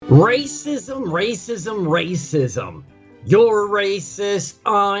Racism, racism, racism. You're racist,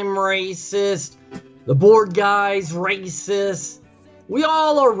 I'm racist, the board guy's racist. We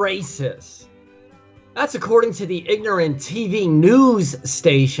all are racist. That's according to the ignorant TV news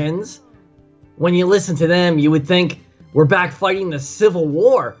stations. When you listen to them, you would think we're back fighting the Civil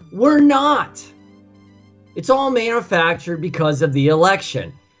War. We're not. It's all manufactured because of the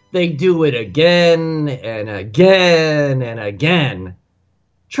election. They do it again and again and again.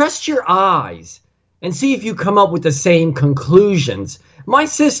 Trust your eyes and see if you come up with the same conclusions. My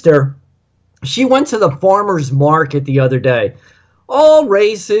sister, she went to the farmer's market the other day. All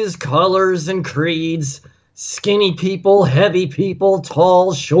races, colors, and creeds. Skinny people, heavy people,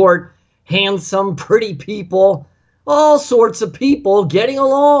 tall, short, handsome, pretty people. All sorts of people getting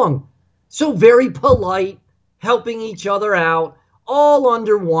along. So very polite, helping each other out, all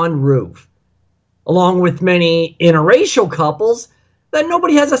under one roof. Along with many interracial couples that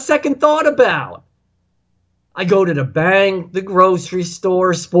nobody has a second thought about. I go to the bank, the grocery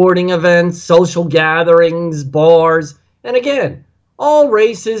store, sporting events, social gatherings, bars, and again, all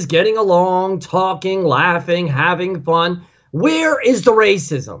races getting along, talking, laughing, having fun. Where is the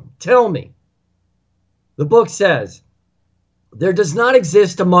racism? Tell me. The book says, there does not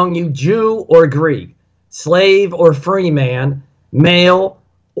exist among you Jew or Greek, slave or free man, male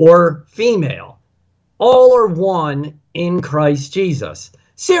or female. All are one in Christ Jesus.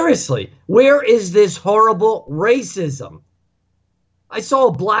 Seriously, where is this horrible racism? I saw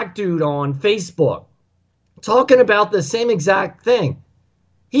a black dude on Facebook talking about the same exact thing.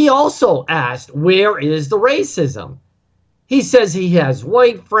 He also asked, where is the racism? He says he has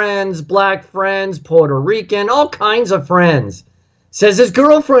white friends, black friends, Puerto Rican, all kinds of friends. Says his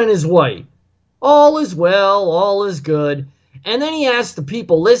girlfriend is white. All is well, all is good. And then he asked the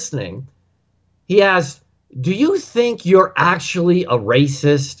people listening, he asked, do you think you're actually a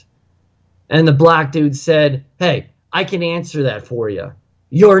racist? And the black dude said, hey, I can answer that for you.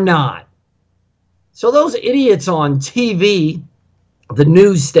 You're not. So those idiots on TV, the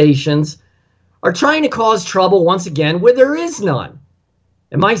news stations, are trying to cause trouble once again where there is none.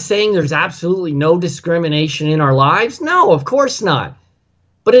 Am I saying there's absolutely no discrimination in our lives? No, of course not.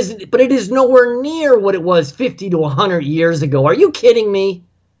 But it is nowhere near what it was 50 to 100 years ago. Are you kidding me?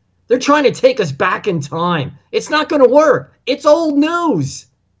 They're trying to take us back in time. It's not going to work. It's old news.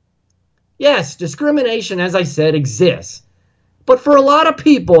 Yes, discrimination, as I said, exists. But for a lot of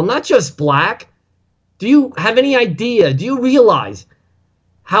people, not just black, do you have any idea? Do you realize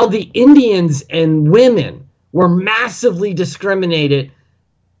how the Indians and women were massively discriminated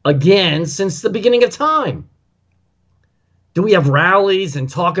against since the beginning of time? Do we have rallies and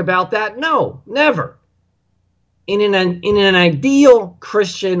talk about that? No, never. In an ideal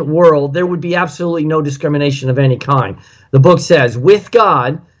Christian world, there would be absolutely no discrimination of any kind. The book says, with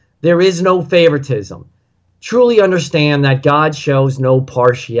God, there is no favoritism. Truly understand that God shows no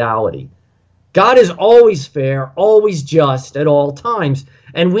partiality. God is always fair, always just at all times,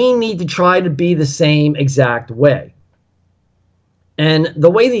 and we need to try to be the same exact way. And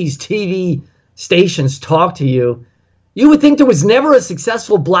the way these TV stations talk to you, you would think there was never a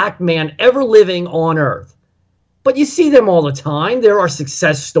successful black man ever living on earth. But you see them all the time. There are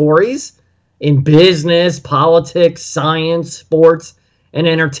success stories in business, politics, science, sports, and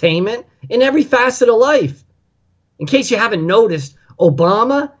entertainment, in every facet of life. In case you haven't noticed,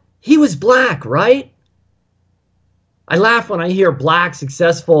 Obama, he was black, right? I laugh when I hear black,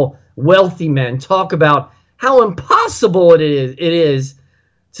 successful, wealthy men talk about how impossible it is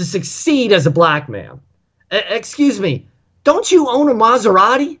to succeed as a black man. Excuse me, don't you own a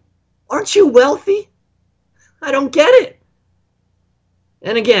Maserati? Aren't you wealthy? I don't get it.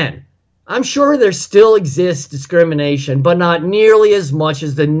 And again, I'm sure there still exists discrimination, but not nearly as much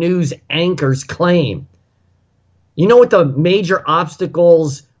as the news anchors claim. You know what the major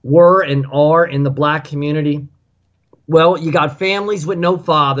obstacles were and are in the black community? Well, you got families with no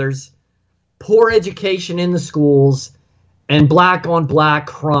fathers, poor education in the schools, and black on black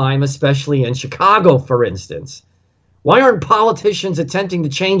crime, especially in Chicago, for instance. Why aren't politicians attempting to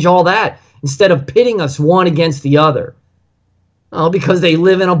change all that instead of pitting us one against the other? Well, because they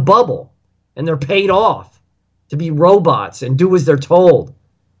live in a bubble and they're paid off to be robots and do as they're told.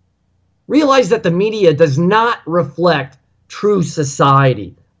 Realize that the media does not reflect true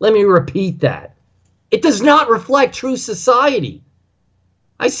society. Let me repeat that. It does not reflect true society.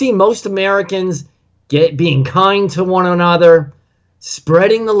 I see most Americans being kind to one another,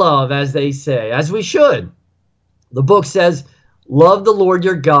 spreading the love, as they say, as we should. The book says, love the Lord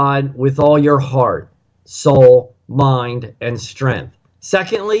your God with all your heart, soul, mind, and strength.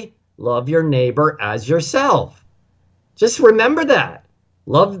 Secondly, love your neighbor as yourself. Just remember that.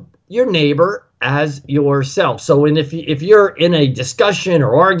 Love your neighbor as yourself. So, if you're in a discussion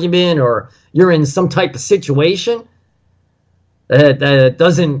or argument, or you're in some type of situation that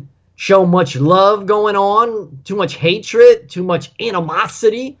doesn't show much love going on, too much hatred, too much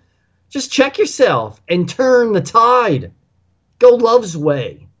animosity, just check yourself and turn the tide. Go love's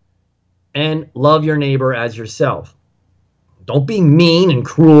way and love your neighbor as yourself. Don't be mean and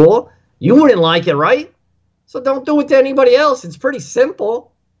cruel. You wouldn't like it, right? So don't do it to anybody else. It's pretty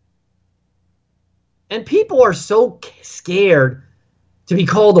simple. And people are so scared to be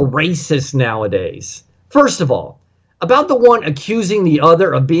called a racist nowadays. First of all, about the one accusing the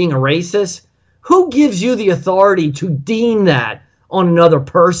other of being a racist, who gives you the authority to deem that on another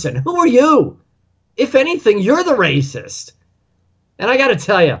person? Who are you? If anything, you're the racist. And I got to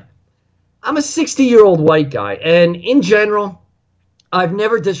tell you, I'm a 60-year-old white guy, and in general, I've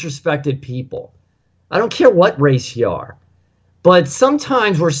never disrespected people. I don't care what race you are. But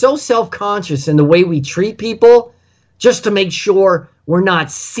sometimes we're so self-conscious in the way we treat people just to make sure we're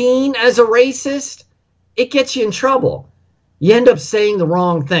not seen as a racist. It gets you in trouble. You end up saying the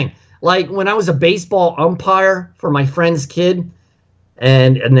wrong thing. Like when I was a baseball umpire for my friend's kid,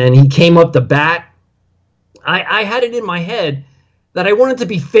 and then he came up to bat, I had it in my head that I wanted to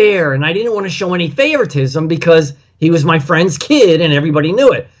be fair, and I didn't want to show any favoritism because he was my friend's kid and everybody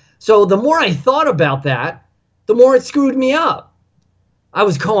knew it. So the more I thought about that, the more it screwed me up. I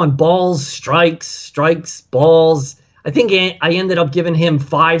was calling balls, strikes, balls. I think I ended up giving him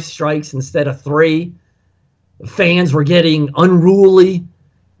 5 strikes instead of 3. The fans were getting unruly.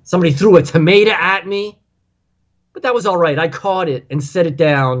 Somebody threw a tomato at me. But that was all right. I caught it and set it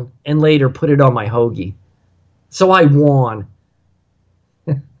down and later put it on my hoagie. So I won.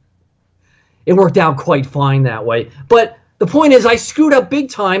 It worked out quite fine that way. But the point is, I screwed up big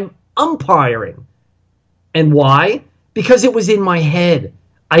time umpiring. And why? Because it was in my head.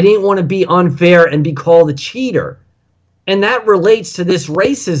 I didn't want to be unfair and be called a cheater. And that relates to this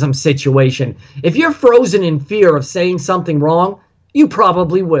racism situation. If you're frozen in fear of saying something wrong, you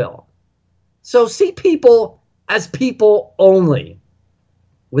probably will. So see people as people only,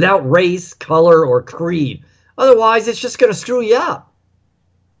 without race, color, or creed. Otherwise, it's just going to screw you up.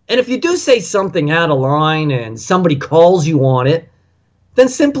 And if you do say something out of line and somebody calls you on it, then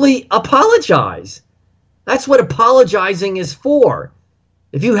simply apologize. That's what apologizing is for.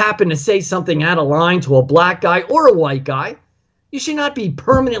 If you happen to say something out of line to a black guy or a white guy, you should not be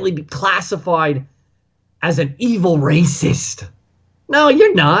permanently classified as an evil racist. No,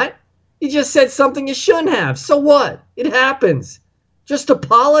 you're not. You just said something you shouldn't have. So what? It happens. Just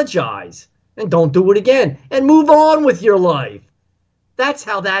apologize and don't do it again and move on with your life. That's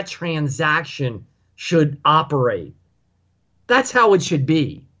how that transaction should operate. That's how it should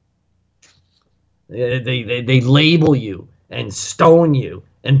be. They label you and stone you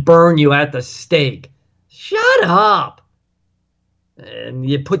and burn you at the stake. Shut up. And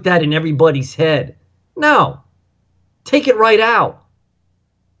you put that in everybody's head. No. Take it right out.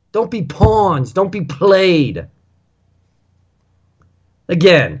 Don't be pawns. Don't be played.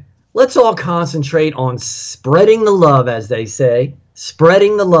 Again, let's all concentrate on spreading the love, as they say.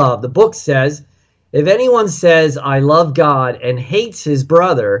 Spreading the love. The book says, if anyone says, I love God and hates his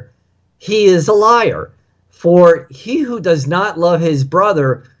brother, he is a liar. For he who does not love his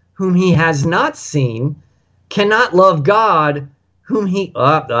brother whom he has not seen cannot love God whom he...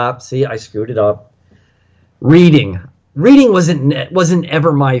 See, I screwed it up. Reading wasn't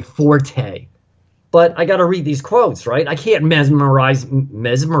ever my forte. But I got to read these quotes, right? I can't memorize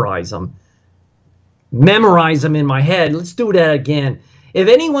them. Memorize them in my head. Let's do that again. If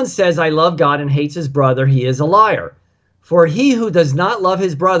anyone says, I love God and hates his brother, he is a liar. For he who does not love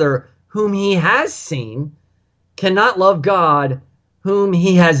his brother whom he has seen cannot love God whom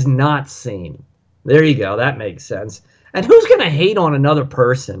he has not seen. There you go. That makes sense. And who's going to hate on another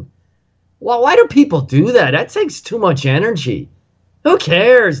person? Well, why do people do that? That takes too much energy. Who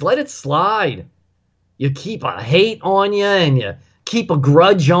cares? Let it slide. You keep a hate on you and you keep a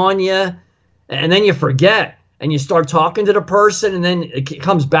grudge on you, and then you forget and you start talking to the person, and then it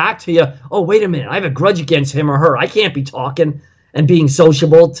comes back to you. Oh, wait a minute. I have a grudge against him or her. I can't be talking and being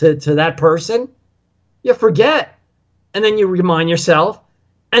sociable to that person. You forget. And then you remind yourself,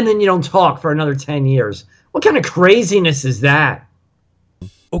 and then you don't talk for another 10 years. What kind of craziness is that?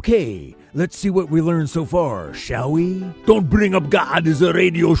 Okay, Let's see what we learned so far, shall we? Don't Bring Up God is a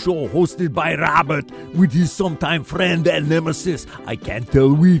radio show hosted by Robert with his sometime friend and nemesis, I can't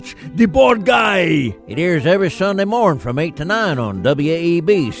tell which, the board guy. It airs every Sunday morning from 8 to 9 on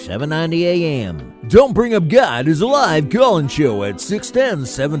WAEB 790 AM. Don't Bring Up God is a live call-in show at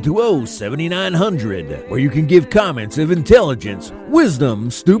 610-720-7900, where you can give comments of intelligence,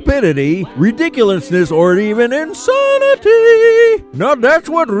 wisdom, stupidity, ridiculousness, or even insanity. Now that's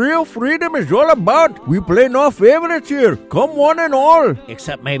what real freedom is all about. We play no favorites here. Come one and all.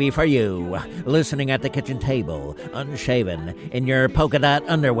 Except maybe for you, listening at the kitchen table, unshaven, in your polka dot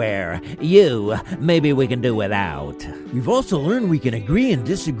underwear. You, maybe we can do without. We've also learned we can agree and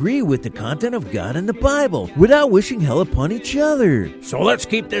disagree with the content of God and the Bible without wishing hell upon each other. So let's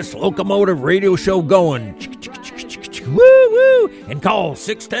keep this locomotive radio show going. Woo-woo! And call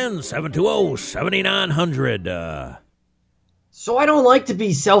 610-720-7900. So I don't like to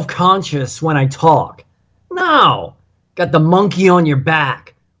be self-conscious when I talk. No. Got the monkey on your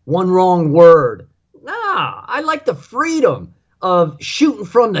back. One wrong word. Nah. I like the freedom of shooting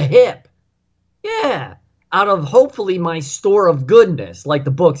from the hip. Yeah. Out of hopefully my store of goodness. Like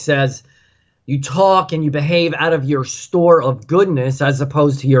the book says, you talk and you behave out of your store of goodness as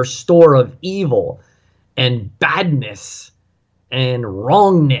opposed to your store of evil and badness and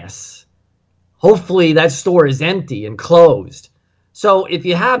wrongness. Hopefully that store is empty and closed. So if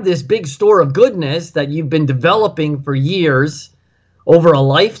you have this big store of goodness that you've been developing for years, over a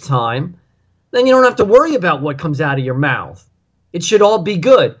lifetime, then you don't have to worry about what comes out of your mouth. It should all be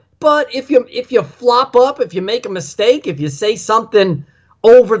good. But if you flop up, if you make a mistake, if you say something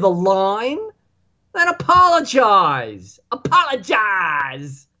over the line, then apologize.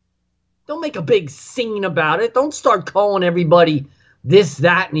 Apologize. Don't make a big scene about it. Don't start calling everybody this,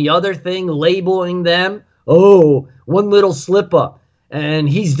 that, and the other thing, labeling them. Oh, one little slip up, and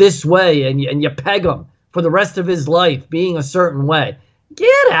he's this way, and you peg him for the rest of his life being a certain way.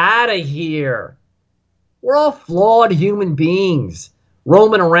 Get out of here. We're all flawed human beings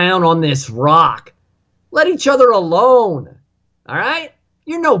roaming around on this rock. Let each other alone. All right?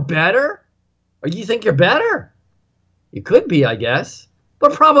 You're no better. Or you think you're better? You could be, I guess,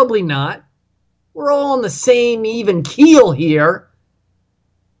 but probably not. We're all on the same even keel here,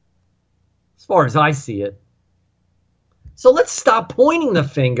 as far as I see it. So let's stop pointing the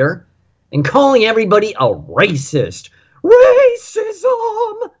finger and calling everybody a racist.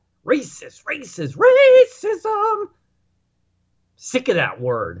 Racism! Racist, racist, racism! Sick of that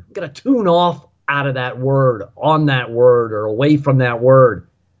word. I'm going to tune off out of that word, on that word, or away from that word.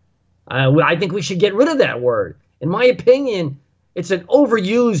 I think we should get rid of that word. In my opinion, it's an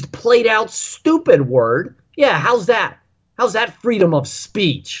overused, played out, stupid word. Yeah, how's that? How's that freedom of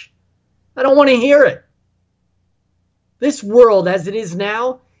speech? I don't want to hear it. This world as it is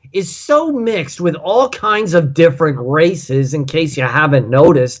now is so mixed with all kinds of different races, in case you haven't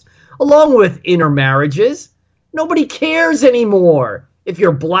noticed, along with intermarriages. Nobody cares anymore if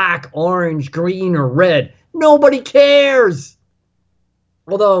you're black, orange, green, or red. Nobody cares.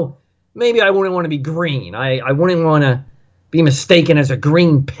 Although, maybe I wouldn't want to be green. I wouldn't want to be mistaken as a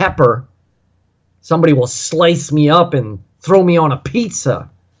green pepper. Somebody will slice me up and throw me on a pizza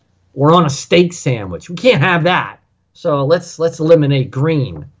or on a steak sandwich. We can't have that. So let's eliminate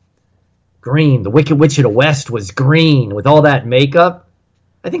green. Green. The Wicked Witch of the West was green with all that makeup.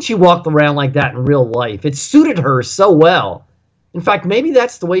 I think she walked around like that in real life. It suited her so well. In fact, maybe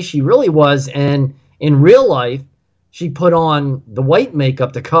that's the way she really was, and in real life, she put on the white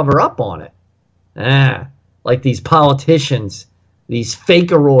makeup to cover up on it. Like these politicians, these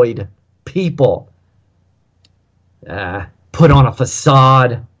fakeroid people. Put on a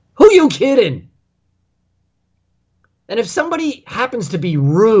facade. Who you kidding? And if somebody happens to be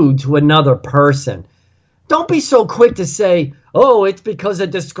rude to another person, don't be so quick to say, oh, it's because of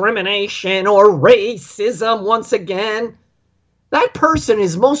discrimination or racism once again. That person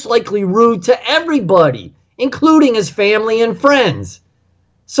is most likely rude to everybody, including his family and friends.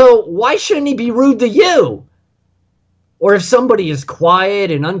 So why shouldn't he be rude to you? Or if somebody is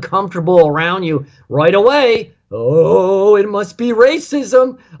quiet and uncomfortable around you right away, oh, it must be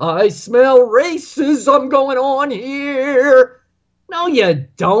racism. I smell racism going on here. No, you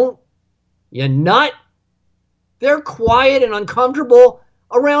don't. You nut. They're quiet and uncomfortable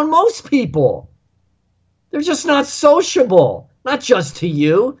around most people. They're just not sociable. Not just to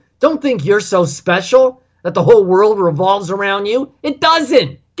you. Don't think you're so special that the whole world revolves around you. It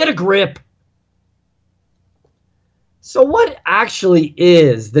doesn't. Get a grip. So what actually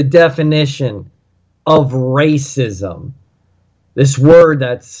is the definition of racism? This word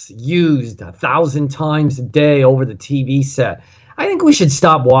that's used 1,000 times a day over the TV set. I think we should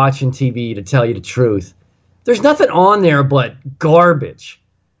stop watching TV, to tell you the truth. There's nothing on there but garbage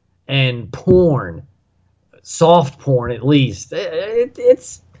and porn, soft porn at least.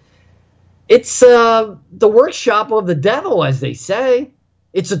 It's the workshop of the devil, as they say.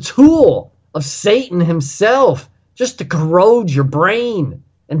 It's a tool of Satan himself just to corrode your brain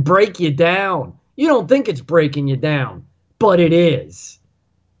and break you down. You don't think it's breaking you down, but it is.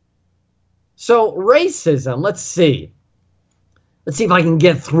 So racism, let's see. Let's see if I can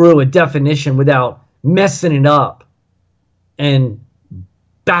get through a definition without messing it up and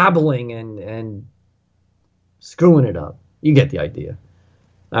babbling and screwing it up. You get the idea.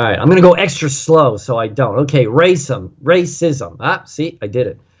 All right, I'm going to go extra slow so I don't. Okay, racism. See, I did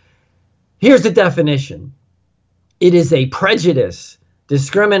it. Here's the definition. It is a prejudice,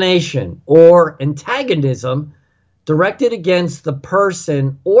 discrimination, or antagonism directed against the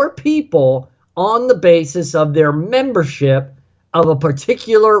person or people on the basis of their membership of a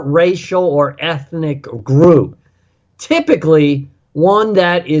particular racial or ethnic group, typically one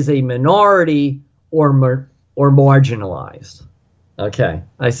that is a minority or marginalized. Okay,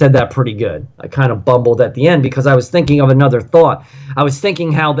 I said that pretty good. I kind of bumbled at the end because I was thinking of another thought. I was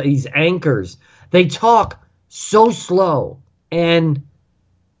thinking how these anchors, they talk so slow and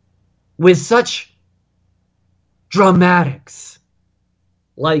with such dramatics,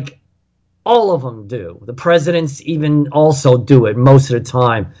 like all of them do. The presidents even also do it most of the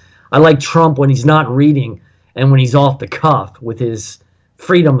time. I like Trump when he's not reading and when he's off the cuff with his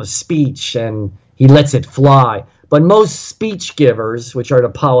freedom of speech and he lets it fly. But most speech givers, which are the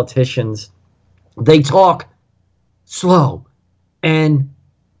politicians, they talk slow and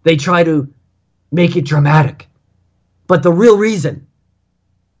they try to make it dramatic. But the real reason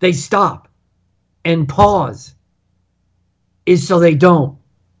they stop and pause is so they don't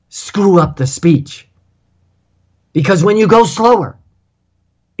screw up the speech. Because when you go slower,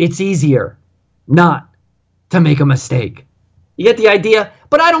 it's easier not to make a mistake. You get the idea?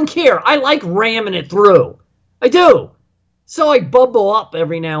 But I don't care. I like ramming it through. I do. So I bubble up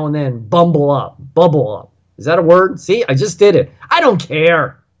every now and then. Bubble up. Is that a word? See, I just did it. I don't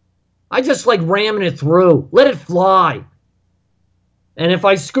care. I just like ramming it through. Let it fly. And if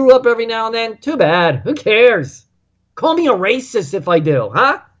I screw up every now and then, too bad. Who cares? Call me a racist if I do,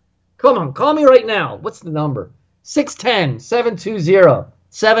 huh? Come on, call me right now. What's the number?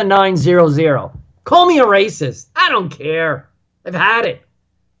 610-720-7900. Call me a racist. I don't care. I've had it.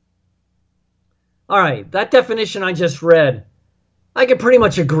 All right, that definition I just read, I can pretty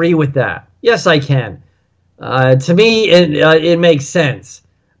much agree with that. Yes, I can. To me, it makes sense.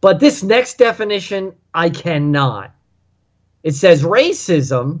 But this next definition, I cannot. It says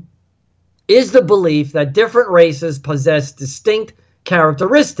racism is the belief that different races possess distinct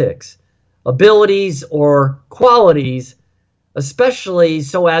characteristics, abilities, or qualities, especially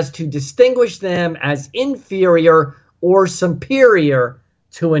so as to distinguish them as inferior or superior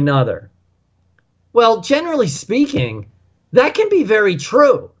to another. Well, generally speaking, that can be very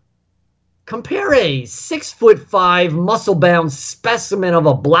true. Compare a 6'5" muscle-bound specimen of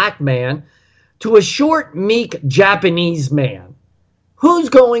a black man to a short, meek Japanese man. Who's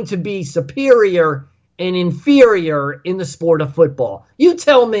going to be superior and inferior in the sport of football? You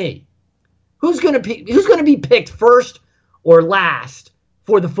tell me. Who's going to be picked first or last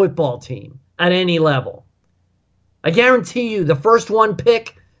for the football team at any level? I guarantee you the first one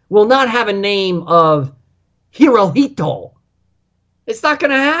pick will not have a name of Hirohito. It's not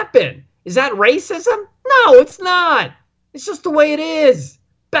going to happen. Is that racism? No, it's not. It's just the way it is.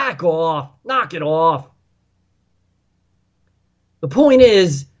 Back off. Knock it off. The point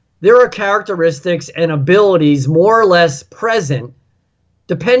is, there are characteristics and abilities more or less present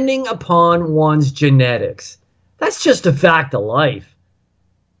depending upon one's genetics. That's just a fact of life.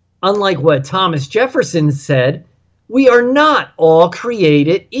 Unlike what Thomas Jefferson said, we are not all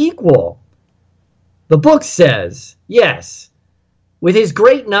created equal. The book says, yes, with his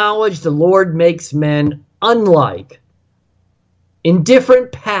great knowledge, the Lord makes men unlike. In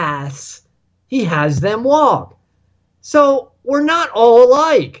different paths, he has them walk. So we're not all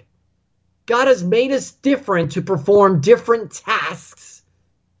alike. God has made us different to perform different tasks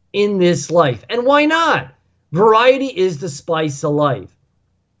in this life. And why not? Variety is the spice of life.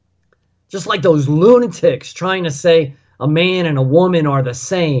 Just like those lunatics trying to say a man and a woman are the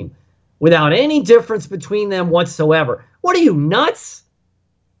same without any difference between them whatsoever. What are you, nuts?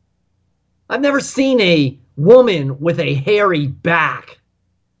 I've never seen a woman with a hairy back.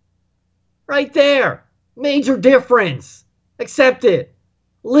 Right there. Major difference. Accept it.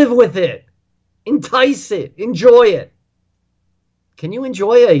 Live with it. Entice it. Enjoy it. Can you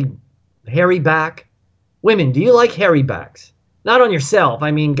enjoy a hairy back? Women, do you like hairy backs? Not on yourself.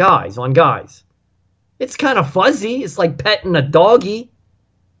 I mean guys, on guys. It's kind of fuzzy. It's like petting a doggy.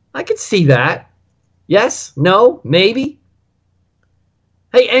 I could see that. Yes? No? Maybe?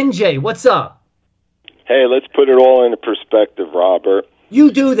 Hey, NJ, what's up? Hey, let's put it all into perspective, Robert.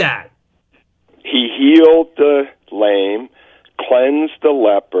 You do that. He healed the lame, cleansed the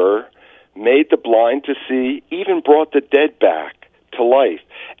leper, made the blind to see, even brought the dead back to life.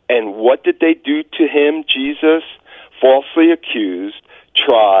 And what did they do to him, Jesus? Falsely accused,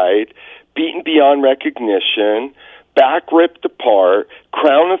 tried, beaten beyond recognition, back ripped apart,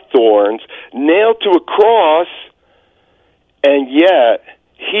 crown of thorns, nailed to a cross, and yet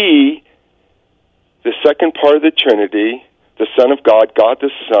he, the second part of the Trinity, the Son of God, God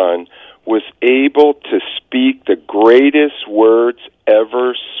the Son, was able to speak the greatest words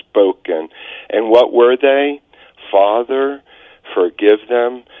ever spoken. And what were they? Father, forgive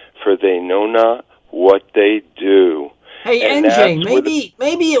them, for they know not what they do. Hey, and NJ,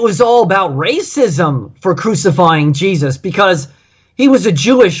 maybe it was all about racism for crucifying Jesus, because he was a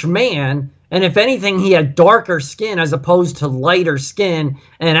Jewish man, and if anything, he had darker skin as opposed to lighter skin,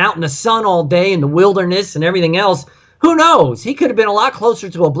 and out in the sun all day in the wilderness and everything else. Who knows? He could have been a lot closer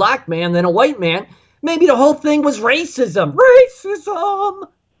to a black man than a white man. Maybe the whole thing was racism. Racism!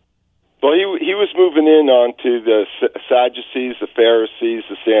 Well, he was moving in onto the Sadducees, the Pharisees,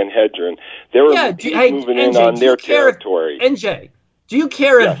 the Sanhedrin. They were moving in on their territory. NJ, do you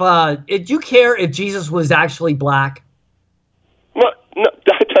care if Jesus was actually black? No,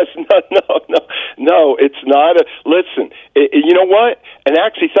 that does not. No, it's not. Listen, you know what? And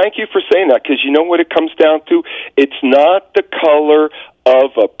actually, thank you for saying that, because you know what it comes down to? It's not the color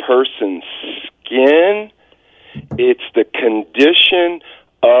of a person's skin. It's the condition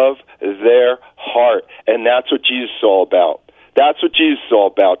of their heart. And that's what Jesus is all about. That's what Jesus is all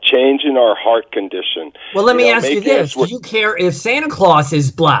about, changing our heart condition. Well, let me ask you this. Do you care if Santa Claus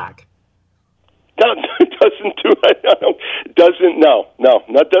is black? No, doesn't do it. Doesn't, no.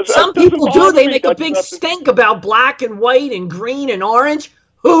 That doesn't. Some people do. They make a big stink about black and white and green and orange.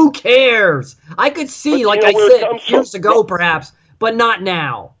 Who cares? I could see, like I said, years ago perhaps, but not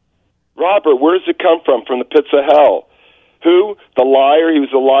now. Robert, where does it come from? From the pits of hell. Who? The liar. He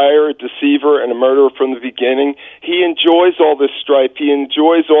was a liar, a deceiver, and a murderer from the beginning. He enjoys all this strife. He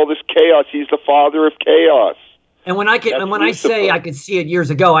enjoys all this chaos. He's the father of chaos. And when I say I could see it years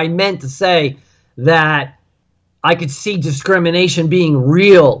ago, I meant to say that I could see discrimination being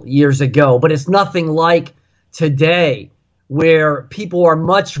real years ago, but it's nothing like today, where people are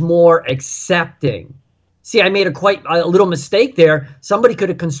much more accepting. See, I made a little mistake there. Somebody could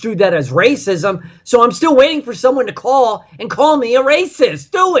have construed that as racism. So I'm still waiting for someone to call me a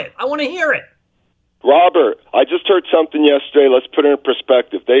racist. Do it. I want to hear it. Robert, I just heard something yesterday. Let's put it in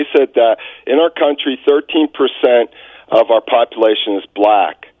perspective. They said that in our country, 13% of our population is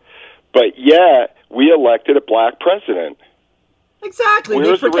black. But yet, we elected a black president. Exactly.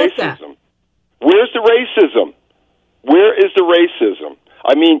 Where's the racism? Where's the racism? Where is the racism?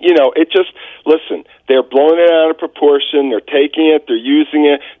 I mean, listen, they're blowing it out of proportion, they're taking it, they're using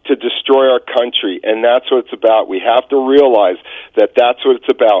it to destroy our country, and that's what it's about. We have to realize that that's what it's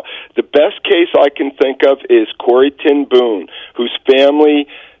about. The best case I can think of is Corrie ten Boom, whose family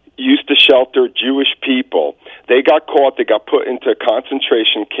used to shelter Jewish people. They got caught, they got put into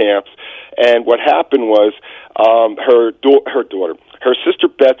concentration camps, and what happened was her sister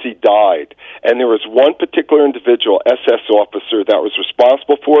Betsy died, and there was one particular individual, SS officer, that was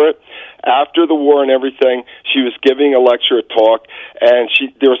responsible for it. After the war and everything, she was giving a lecture, a talk, and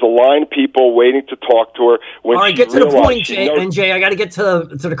there was a line of people waiting to talk to her. All right, get to the point, NJ. I got to get to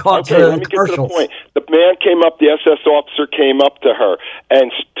the call. Okay, let me get to the point. The man came up, the SS officer came up to her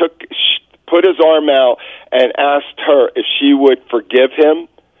and put his arm out and asked her if she would forgive him,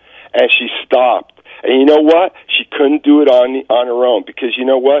 and she stopped. And you know what? She couldn't do it on her own, because you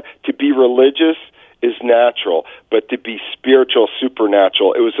know what? To be religious is natural, but to be spiritual,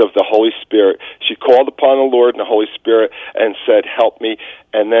 supernatural, it was of the Holy Spirit. She called upon the Lord and the Holy Spirit and said, "Help me."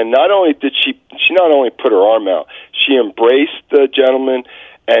 And then not only did she not only put her arm out, she embraced the gentleman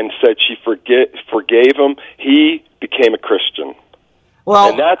and said she forgave him. He became a Christian. Well,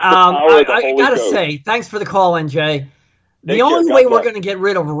 and that's the power of the Holy I gotta Ghost. say, thanks for the call, NJ. The only way we're going to get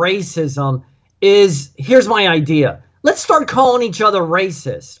rid of racism is, here's my idea. Let's start calling each other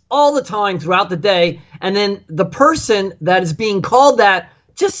racist all the time throughout the day, and then the person that is being called that,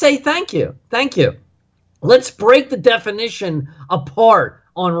 just say thank you. Thank you. Let's break the definition apart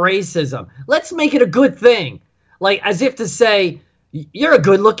on racism. Let's make it a good thing, like as if to say, you're a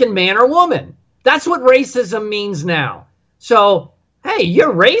good-looking man or woman. That's what racism means now. So, hey,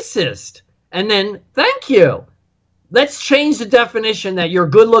 you're racist. And then, thank you. Let's change the definition that you're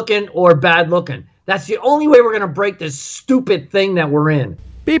good looking or bad looking. That's the only way we're going to break this stupid thing that we're in.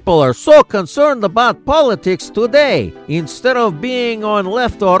 People are so concerned about politics today. Instead of being on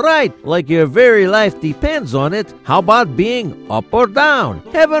left or right, like your very life depends on it, how about being up or down?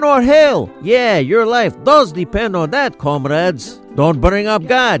 Heaven or hell? Yeah, your life does depend on that, comrades. Don't bring up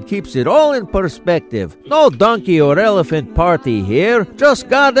God, keeps it all in perspective. No donkey or elephant party here, just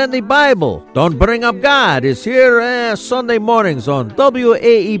God and the Bible. Don't Bring Up God is here Sunday mornings on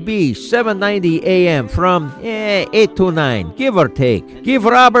WAEB 790 AM from 8 to 9, give or take. Give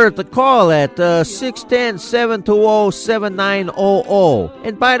Robert a call at 610-720-7900.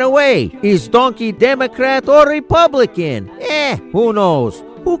 And by the way, is Donkey Democrat or Republican? Who knows?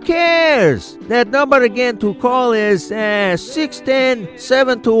 Who cares? That number again to call is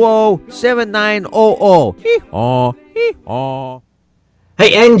 610-720-7900. Hee-haw, hee-haw.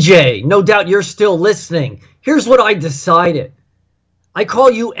 Hey, NJ, no doubt you're still listening. Here's what I decided. I call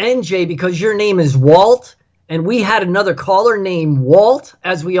you NJ because your name is Walt, and we had another caller named Walt,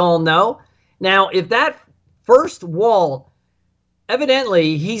 as we all know. Now, if that first Walt,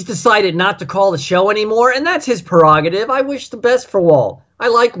 evidently, he's decided not to call the show anymore, and that's his prerogative. I wish the best for Walt. I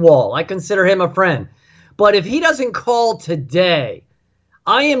like Walt. I consider him a friend. But if he doesn't call today,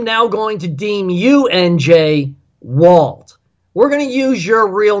 I am now going to deem you, NJ, Walt. We're going to use your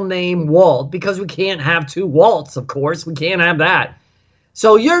real name, Walt, because we can't have two Walts, of course. We can't have that.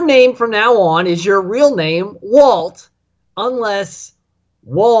 So your name from now on is your real name, Walt, unless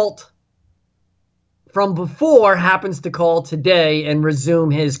Walt from before happens to call today and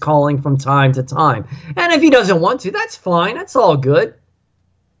resume his calling from time to time. And if he doesn't want to, that's fine. That's all good.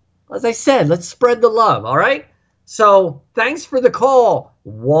 As I said, let's spread the love, all right? So thanks for the call,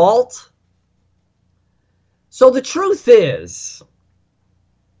 Walt. So the truth is,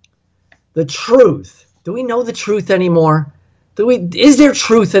 the truth. Do we know the truth anymore? Is there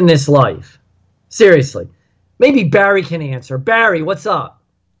truth in this life? Seriously. Maybe Barry can answer. Barry, what's up?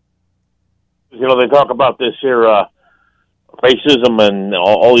 You know, they talk about this here racism and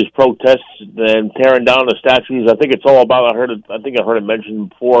all these protests and tearing down the statues. I think it's all about. I think I heard it mentioned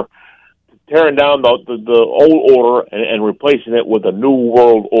before. Tearing down the old order and replacing it with a new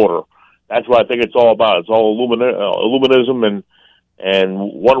world order. That's what I think it's all about. It's all Illuminism and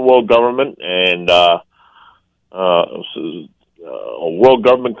one world government and a world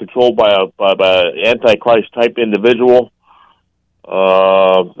government controlled by an Antichrist type individual.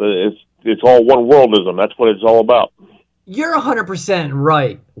 It's all one worldism. That's what it's all about. You're 100%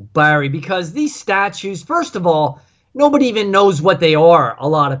 right, Barry, because these statues, first of all, nobody even knows what they are, a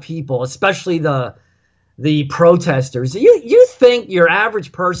lot of people, especially the protesters. You think your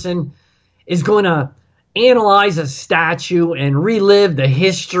average person is going to analyze a statue and relive the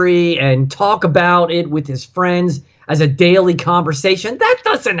history and talk about it with his friends as a daily conversation? That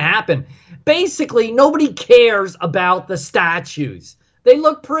doesn't happen. Basically, nobody cares about the statues. They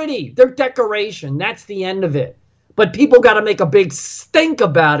look pretty. They're decoration. That's the end of it. But people got to make a big stink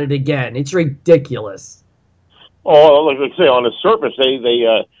about it again. It's ridiculous. Oh, like I say, on the surface,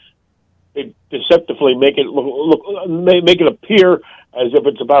 they deceptively make it make it appear as if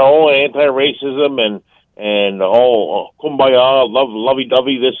it's about all anti-racism and all kumbaya,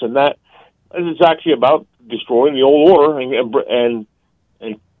 lovey-dovey, this and that. And it's actually about destroying the old order and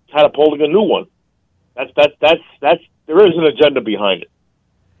catapulting a new one. That's there is an agenda behind it.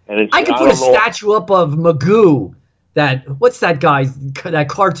 And I could put a statue up of Magoo. What's that that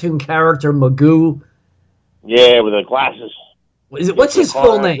cartoon character Magoo? Yeah, with the glasses. What's his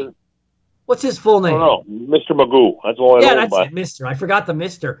full name? What's his full name? I don't know. Mr. Magoo. That's all I know. Yeah, that's it, Mr. I forgot the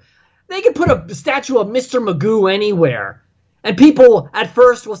Mr. They could put a statue of Mr. Magoo anywhere. And people at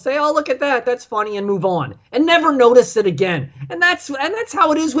first will say, oh, look at that. That's funny, and move on. And never notice it again. And that's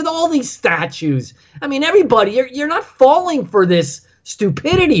how it is with all these statues. I mean, everybody, you're not falling for this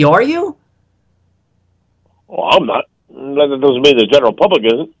stupidity, are you? Well, I'm not. That doesn't mean the general public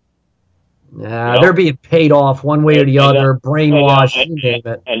isn't. Yeah, they're being paid off one way or the other, brainwashed, you name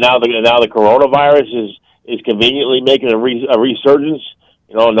it. And now the coronavirus is conveniently making a resurgence.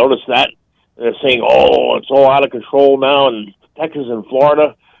 You know, notice that they're saying, "Oh, it's all out of control now in Texas and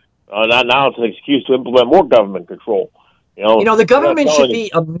Florida." Now it's an excuse to implement more government control. You know, the government should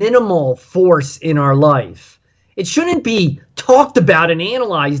be a minimal force in our life. It shouldn't be talked about and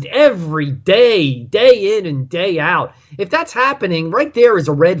analyzed every day, day in and day out. If that's happening, right there is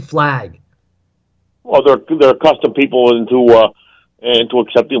a red flag. Well, they're accustomed people into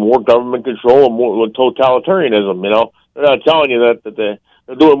accepting more government control and more totalitarianism. You know, they're not telling you that they're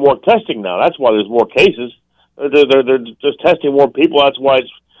doing more testing now. That's why there's more cases. They're just testing more people. That's why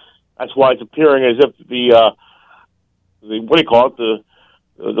it's appearing as if what do you call it?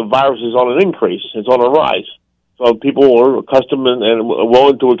 The virus is on an increase. It's on a rise. So people are accustomed and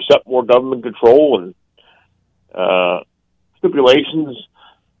willing to accept more government control and stipulations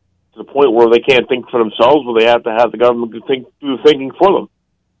to the point where they can't think for themselves, where they have to have the government do the thinking for them.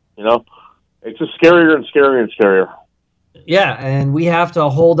 You know, it's just scarier and scarier and scarier. Yeah, and we have to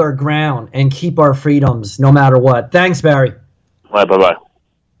hold our ground and keep our freedoms no matter what. Thanks, Barry. All right, bye-bye.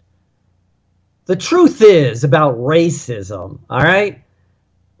 The truth is about racism, all right?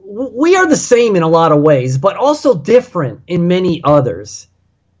 We are the same in a lot of ways, but also different in many others.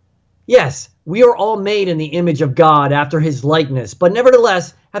 Yes, we are all made in the image of God after his likeness, but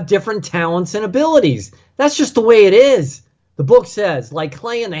nevertheless have different talents and abilities. That's just the way it is. The book says, like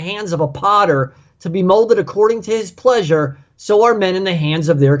clay in the hands of a potter, to be molded according to his pleasure, so are men in the hands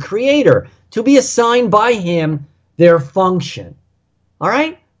of their creator, to be assigned by him their function. All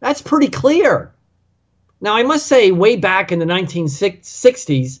right? That's pretty clear. Now, I must say, way back in the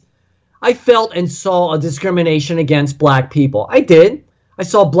 1960s, I felt and saw a discrimination against black people. I did. I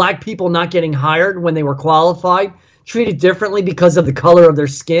saw black people not getting hired when they were qualified, treated differently because of the color of their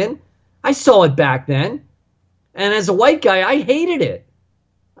skin. I saw it back then. And as a white guy, I hated it.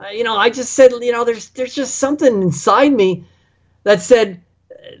 I just said, there's just something inside me that said,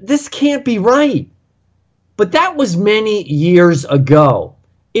 this can't be right. But that was many years ago.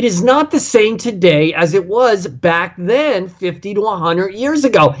 It is not the same today as it was back then, 50 to 100 years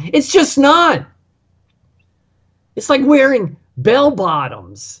ago. It's just not. It's like wearing bell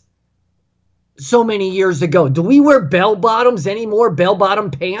bottoms so many years ago. Do we wear bell bottoms anymore? Bell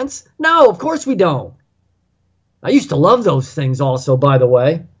bottom pants? No, of course we don't. I used to love those things also, by the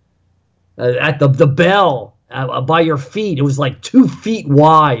way. At the bell by your feet, it was like 2 feet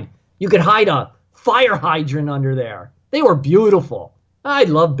wide. You could hide a fire hydrant under there. They were beautiful. I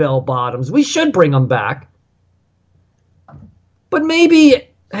love bell bottoms. We should bring them back. But maybe,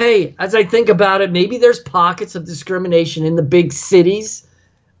 hey, as I think about it, maybe there's pockets of discrimination in the big cities.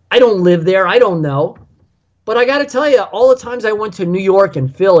 I don't live there. I don't know. But I got to tell you, all the times I went to New York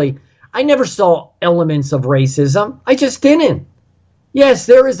and Philly, I never saw elements of racism. I just didn't. Yes,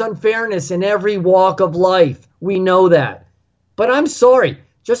 there is unfairness in every walk of life. We know that. But I'm sorry.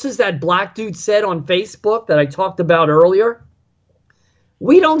 Just as that black dude said on Facebook that I talked about earlier,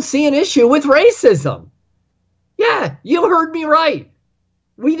 we don't see an issue with racism. Yeah, you heard me right.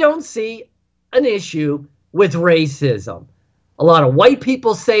 We don't see an issue with racism. A lot of white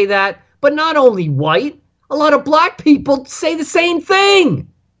people say that, but not only white, a lot of black people say the same thing.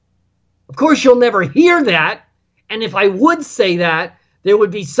 Of course, you'll never hear that. And if I would say that, there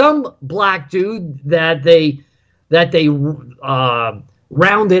would be some black dude that they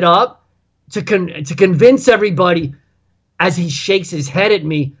rounded up to convince everybody, as he shakes his head at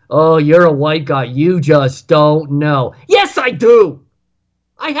me, oh, you're a white guy. You just don't know. Yes, I do.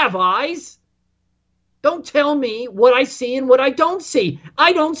 I have eyes. Don't tell me what I see and what I don't see.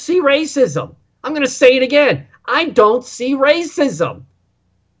 I don't see racism. I'm going to say it again. I don't see racism.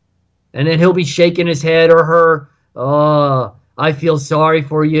 And then he'll be shaking his head or her. Oh, I feel sorry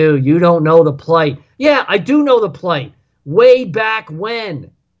for you. You don't know the plight. Yeah, I do know the plight. Way back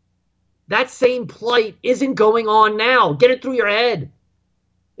when. That same plight isn't going on now. Get it through your head.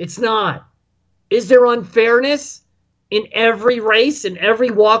 It's not. Is there unfairness in every race, in every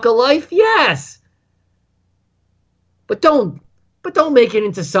walk of life? Yes. But don't make it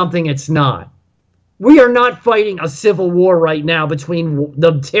into something it's not. We are not fighting a civil war right now between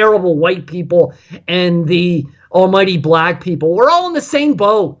the terrible white people and the almighty black people. We're all in the same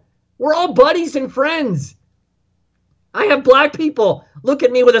boat. We're all buddies and friends. I have black people look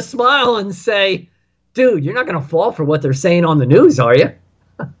at me with a smile and say, dude, you're not going to fall for what they're saying on the news, are you?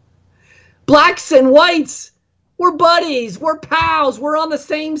 Blacks and whites, we're buddies, we're pals, we're on the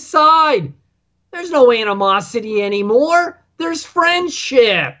same side. There's no animosity anymore. There's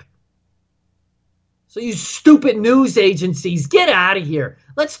friendship. So you stupid news agencies, get out of here.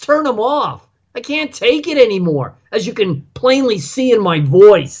 Let's turn them off. I can't take it anymore, as you can plainly see in my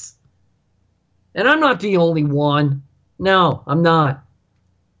voice. And I'm not the only one. No, I'm not.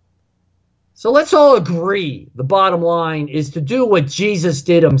 So let's all agree the bottom line is to do what Jesus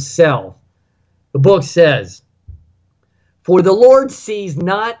did himself. The book says, for the Lord sees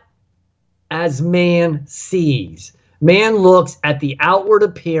not as man sees. Man looks at the outward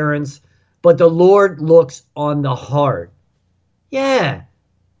appearance, but the Lord looks on the heart. Yeah.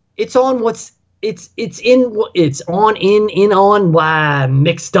 It's on what's mixed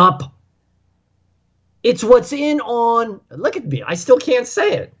up. It's what's in on, look at me, I still can't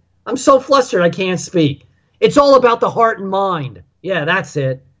say it. I'm so flustered I can't speak. It's all about the heart and mind. Yeah, that's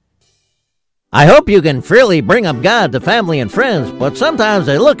it. I hope you can freely bring up God to family and friends, but sometimes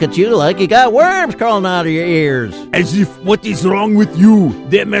they look at you like you got worms crawling out of your ears. As if, what is wrong with you?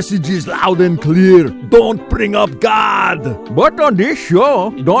 Their message is loud and clear. Don't bring up God. But on this show,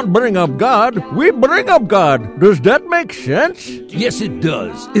 Don't Bring Up God, we bring up God. Does that make sense? Yes, it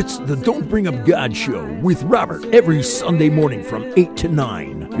does. It's the Don't Bring Up God show with Robert every Sunday morning from 8 to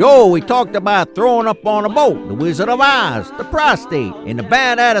 9. Yo, we talked about throwing up on a boat, the Wizard of Oz, the prostate, and the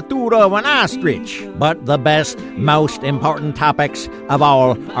bad attitude of an ostrich. But the best, most important topics of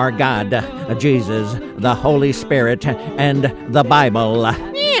all are God, Jesus, the Holy Spirit, and the Bible.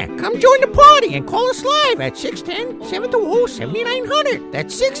 Yeah, come join the party and call us live at 610-720-7900.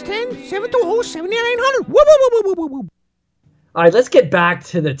 That's 610-720-7900. Woo, woo, woo, woo, woo, woo. All right, let's get back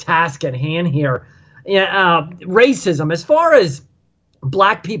to the task at hand here. Racism, as far as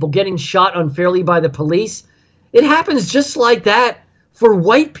black people getting shot unfairly by the police, it happens just like that for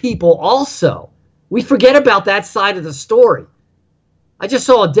white people also. We forget about that side of the story. I just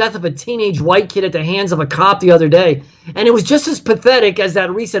saw a death of a teenage white kid at the hands of a cop the other day, and it was just as pathetic as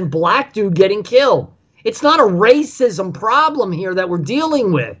that recent black dude getting killed. It's not a racism problem here that we're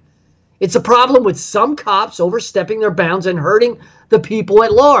dealing with. It's a problem with some cops overstepping their bounds and hurting the people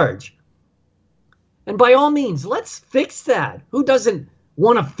at large. And by all means, let's fix that. Who doesn't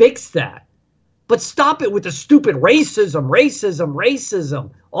want to fix that? But stop it with the stupid racism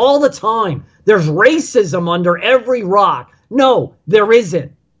all the time. There's racism under every rock. No, there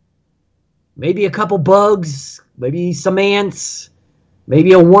isn't. Maybe a couple bugs, maybe some ants,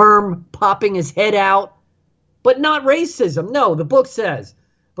 maybe a worm popping his head out, but not racism. No, the book says,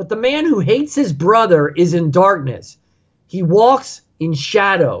 but the man who hates his brother is in darkness. He walks in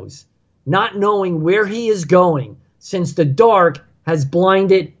shadows, not knowing where he is going, since the dark has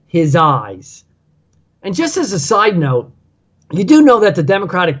blinded his eyes. And just as a side note, you do know that the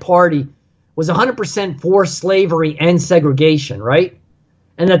Democratic Party was 100% for slavery and segregation, right?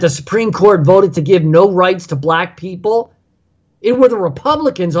 And that the Supreme Court voted to give no rights to black people. It were the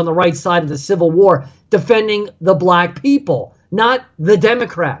Republicans on the right side of the Civil War defending the black people, not the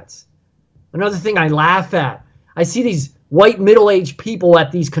Democrats. Another thing I laugh at, I see these white middle-aged people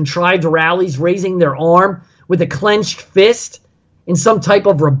at these contrived rallies raising their arm with a clenched fist in some type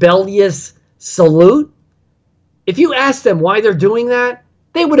of rebellious salute. If you ask them why they're doing that,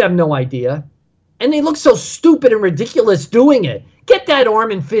 they would have no idea. And they look so stupid and ridiculous doing it. Get that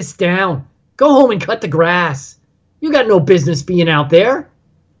arm and fist down. Go home and cut the grass. You got no business being out there.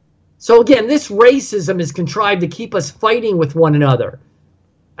 So again, this racism is contrived to keep us fighting with one another.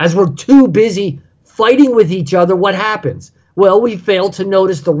 As we're too busy fighting with each other, what happens? Well, we fail to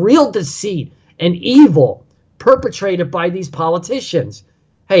notice the real deceit and evil perpetrated by these politicians.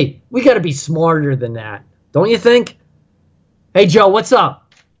 Hey, we got to be smarter than that. Don't you think? Hey, Joe, what's up?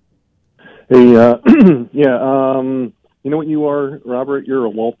 Hey, you know what you are, Robert? You're a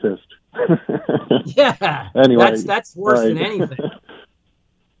Waltist. Yeah. Anyway, that's worse right. than anything.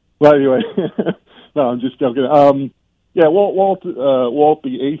 Well, anyway, no, I'm just joking. Walt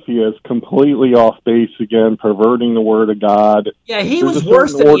the atheist, completely off base again, perverting the word of God. Yeah, he was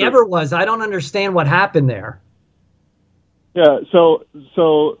worse than he ever was. I don't understand what happened there. Yeah, so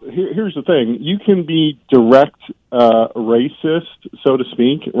here's the thing. You can be direct racist, so to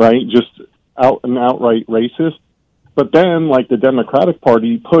speak, right? Just outright racist. But then, like the Democratic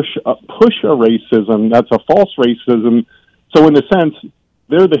Party, push a racism that's a false racism. So in a sense,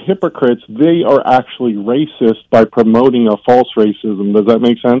 they're the hypocrites. They are actually racist by promoting a false racism. Does that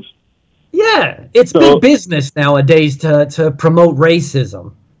make sense? Yeah, it's big business nowadays to promote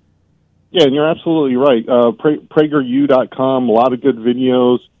racism. Yeah, and you're absolutely right. PragerU.com, a lot of good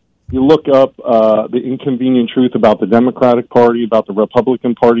videos. You look up the inconvenient truth about the Democratic Party, about the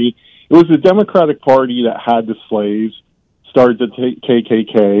Republican Party. It was the Democratic Party that had the slaves, started the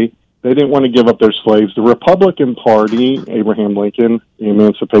KKK. They didn't want to give up their slaves. The Republican Party, Abraham Lincoln, the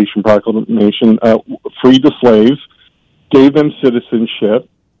Emancipation Proclamation, freed the slaves, gave them citizenship,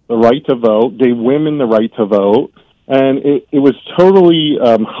 the right to vote, gave women the right to vote. And it was totally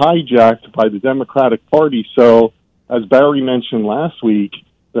hijacked by the Democratic Party. So, as Barry mentioned last week,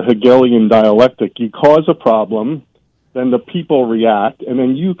 the Hegelian dialectic, you cause a problem, then the people react, and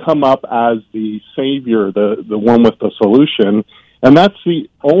then you come up as the savior, the one with the solution. And that's the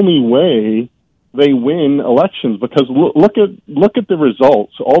only way they win elections, because look at the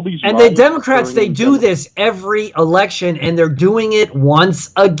results. All these and the Democrats, they do this every election, and they're doing it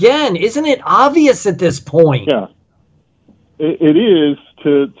once again. Isn't it obvious at this point? Yeah. It is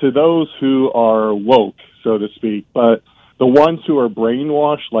to those who are woke, so to speak, but the ones who are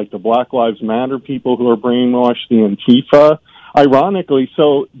brainwashed, like the Black Lives Matter people who are brainwashed, the Antifa, ironically,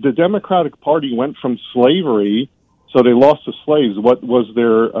 so the Democratic Party went from slavery, so they lost the slaves. What was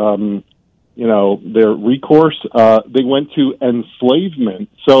their, their recourse? They went to enslavement.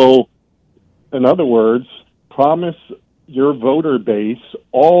 So, in other words, promise your voter base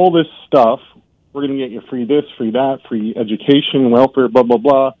all this stuff. We're going to get you free this, free that, free education, welfare, blah, blah,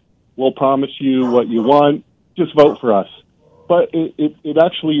 blah. We'll promise you what you want. Just vote for us. But it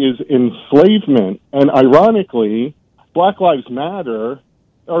actually is enslavement. And ironically, Black Lives Matter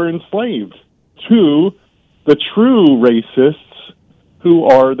are enslaved to the true racists who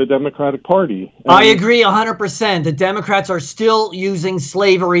are the Democratic Party. And I agree 100%. The Democrats are still using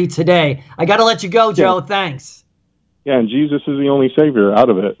slavery today. I got to let you go, Joe. Yeah. Thanks. Yeah, and Jesus is the only savior out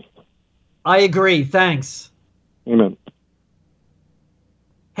of it. I agree. Thanks. Amen.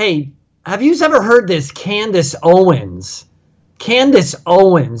 Hey, have you ever heard this Candace Owens? Candace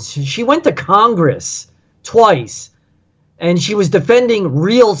Owens, she went to Congress twice, and she was defending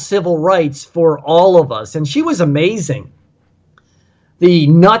real civil rights for all of us, and she was amazing. The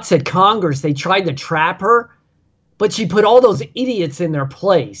nuts at Congress, they tried to trap her, but she put all those idiots in their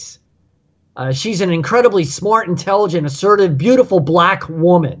place. She's an incredibly smart, intelligent, assertive, beautiful black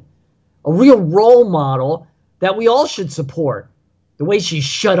woman. A real role model that we all should support. The way she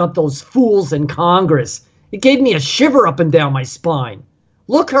shut up those fools in Congress, it gave me a shiver up and down my spine.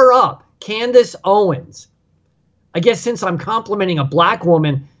 Look her up, Candace Owens. I guess since I'm complimenting a black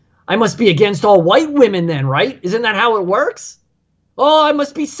woman, I must be against all white women then, right? Isn't that how it works? Oh, I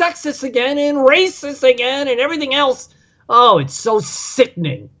must be sexist again and racist again and everything else. Oh, it's so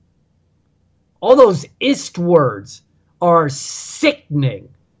sickening. All those ist words are sickening.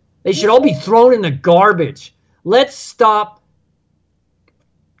 They should all be thrown in the garbage. Let's stop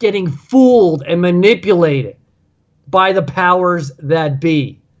getting fooled and manipulated by the powers that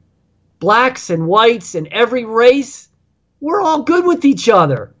be. Blacks and whites and every race, we're all good with each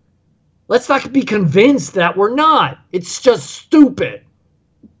other. Let's not be convinced that we're not. It's just stupid.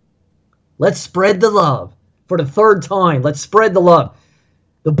 Let's spread the love. For the third time, let's spread the love.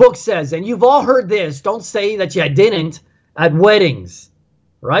 The book says, and you've all heard this, don't say that you didn't, at weddings,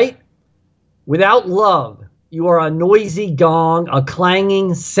 right? Without love, you are a noisy gong, a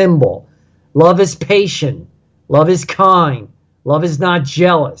clanging cymbal. Love is patient. Love is kind. Love is not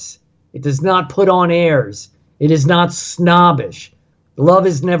jealous. It does not put on airs. It is not snobbish. Love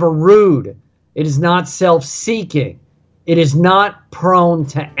is never rude. It is not self-seeking. It is not prone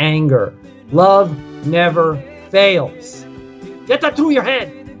to anger. Love never fails. Get that through your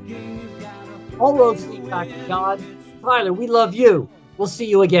head. All roads lead back to God. Tyler, we love you. We'll see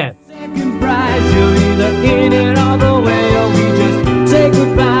you again. Second prize, you're either in it all the way or we just say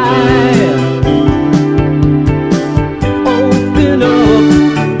goodbye. Open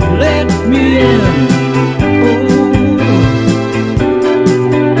up, let me in.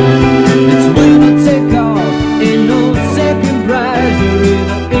 It's winner take all, ain't no second prize. You're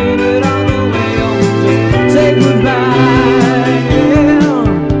either in it all the way or we just say goodbye.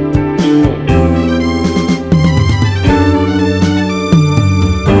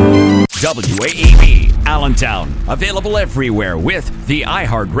 WAEB, Allentown. Available everywhere with the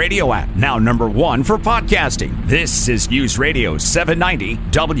iHeartRadio app. Now #1 for podcasting. This is News Radio 790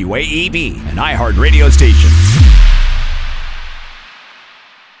 WAEB, an iHeartRadio station.